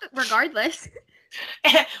talk regardless.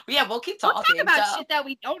 Yeah, we'll keep talking. We'll talk about shit that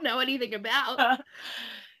we don't know anything about.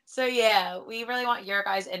 So, yeah, we really want your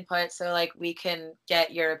guys' input so, like, we can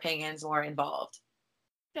get your opinions more involved.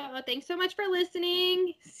 So, thanks so much for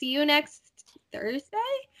listening. See you next Thursday.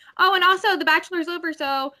 Oh, and also, The Bachelor's over,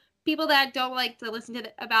 so people that don't like to listen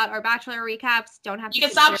to about our Bachelor recaps don't have to. You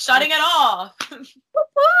can stop shutting it off.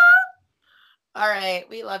 All right.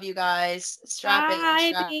 We love you guys. Strap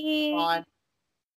it on.